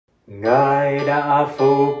Ngài đã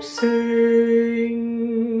phục sinh,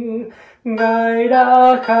 Ngài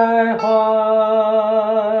đã khai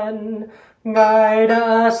hoan, Ngài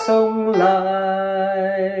đã sống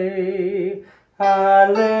lại.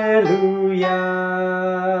 Hallelujah,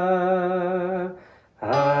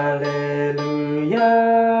 Hallelujah,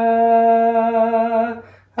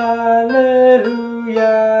 Hallelujah,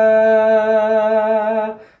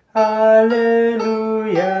 Hallelujah.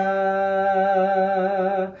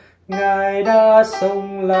 Ngài đã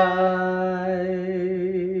sống lại.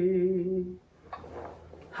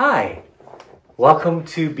 Hi, welcome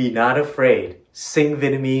to Be Not Afraid, Sing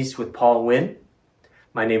Vietnamese with Paul Nguyen.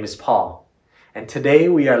 My name is Paul, and today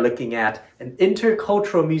we are looking at an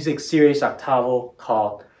intercultural music series octavo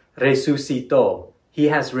called Resucitó, He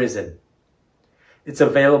Has Risen. It's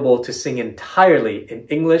available to sing entirely in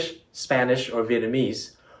English, Spanish, or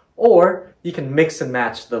Vietnamese, or you can mix and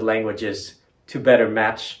match the languages to better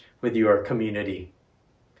match with your community.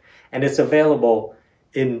 And it's available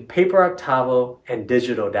in paper octavo and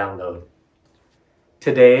digital download.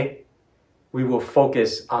 Today, we will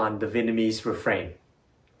focus on the Vietnamese refrain.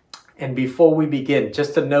 And before we begin,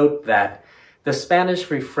 just a note that the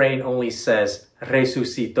Spanish refrain only says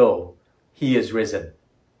Resucitó, He is risen.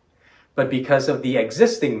 But because of the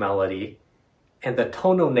existing melody and the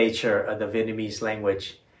tonal nature of the Vietnamese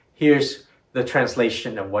language, here's the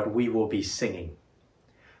translation of what we will be singing.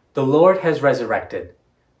 The Lord has resurrected.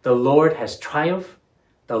 The Lord has triumphed.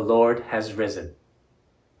 The Lord has risen.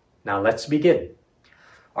 Now let's begin.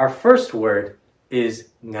 Our first word is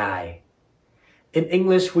Ngài. In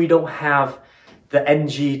English, we don't have the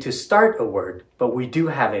ng to start a word, but we do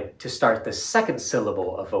have it to start the second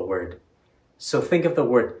syllable of a word. So think of the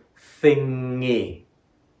word thingy,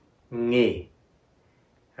 ngi.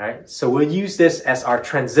 All right, so we'll use this as our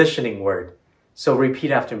transitioning word. So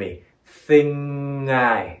repeat after me,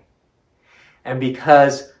 thingai. And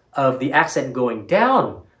because of the accent going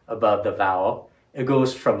down above the vowel, it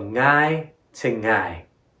goes from ngai to ngai.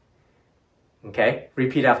 Okay,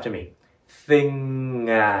 repeat after me,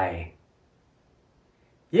 thingai.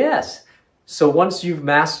 Yes, so once you've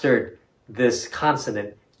mastered this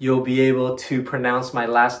consonant, you'll be able to pronounce my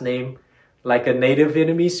last name like a native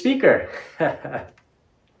Vietnamese speaker.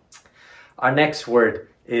 Our next word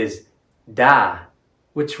is da,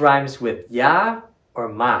 which rhymes with ya or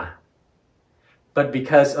ma. But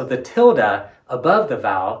because of the tilde above the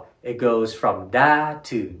vowel, it goes from da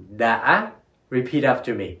to da'a. Repeat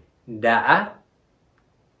after me, da'a.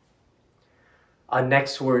 Our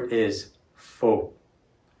next word is pho.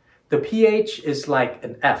 The PH is like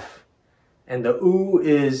an F, and the U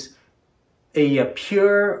is a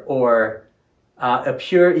pure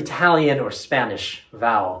Italian or Spanish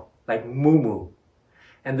vowel, like mumu.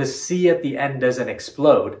 And the C at the end doesn't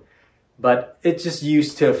explode, but it's just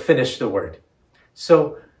used to finish the word.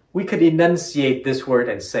 So we could enunciate this word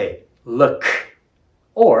and say, look.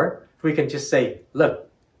 Or we can just say, look.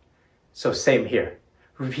 So same here.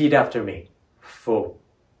 Repeat after me, pho.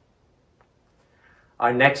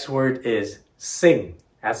 Our next word is sing,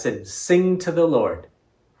 as in sing to the Lord.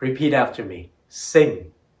 Repeat after me,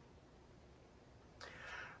 sing.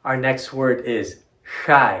 Our next word is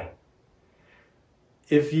khai.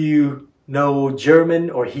 If you know German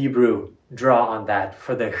or Hebrew, draw on that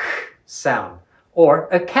for the sound. Or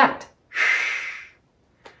a cat.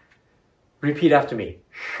 Repeat after me,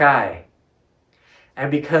 khai.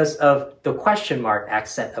 And because of the question mark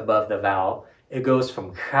accent above the vowel, it goes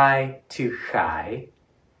from khai to khai.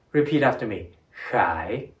 Repeat after me,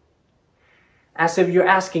 khai. As if you're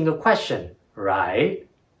asking a question, right?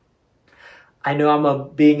 I know I'm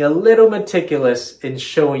being a little meticulous in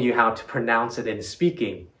showing you how to pronounce it in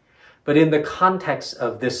speaking, but in the context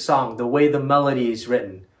of this song, the way the melody is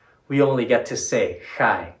written, we only get to say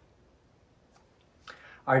khai.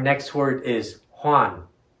 Our next word is Juan,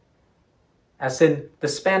 as in the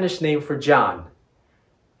Spanish name for John.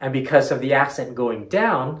 And because of the accent going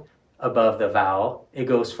down above the vowel, it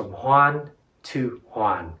goes from Juan to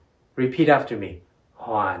Juan. Repeat after me,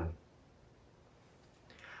 Juan.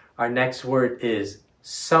 Our next word is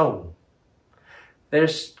sông.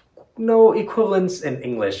 There's no equivalence in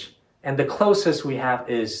English, and the closest we have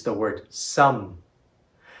is the word sum.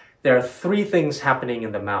 There are three things happening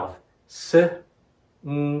in the mouth. S,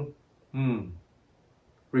 m.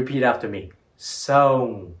 Repeat after me,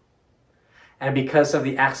 sông. And because of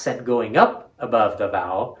the accent going up above the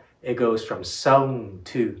vowel, it goes from sông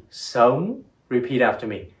to sông. Repeat after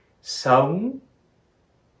me, sông.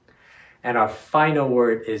 And our final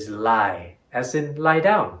word is lie, as in lie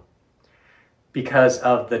down. Because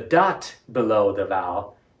of the dot below the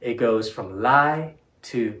vowel, it goes from lie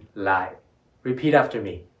to lie. Repeat after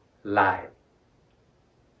me, lại.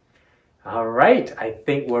 All right, I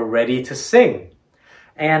think we're ready to sing.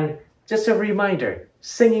 And just a reminder,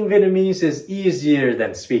 singing Vietnamese is easier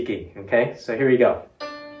than speaking, okay? So here we go.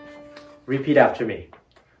 Repeat after me.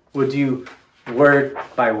 We'll do word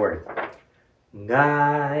by word.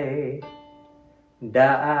 Ngài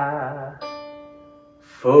đã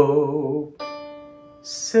phục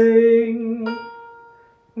sinh,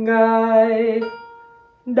 Ngài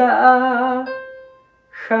đã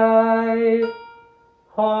khai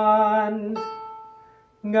hoan,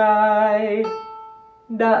 Ngài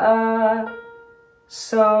đã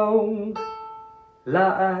sống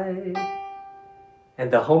lại.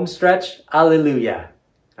 And the home stretch, Alleluia.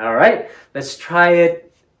 All right, let's try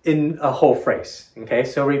it in a whole phrase. Okay,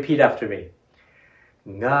 so repeat after me.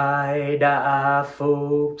 Ngài đã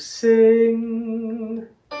phục sinh,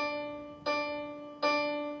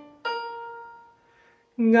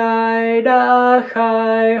 Ngài đã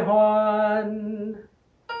khai hoan,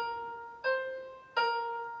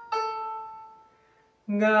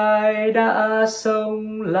 Ngài đã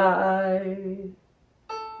sống lại.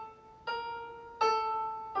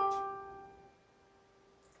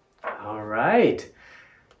 All right,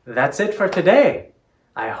 that's it for today.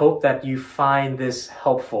 I hope that you find this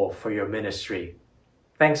helpful for your ministry.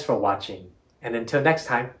 Thanks for watching, and until next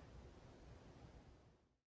time.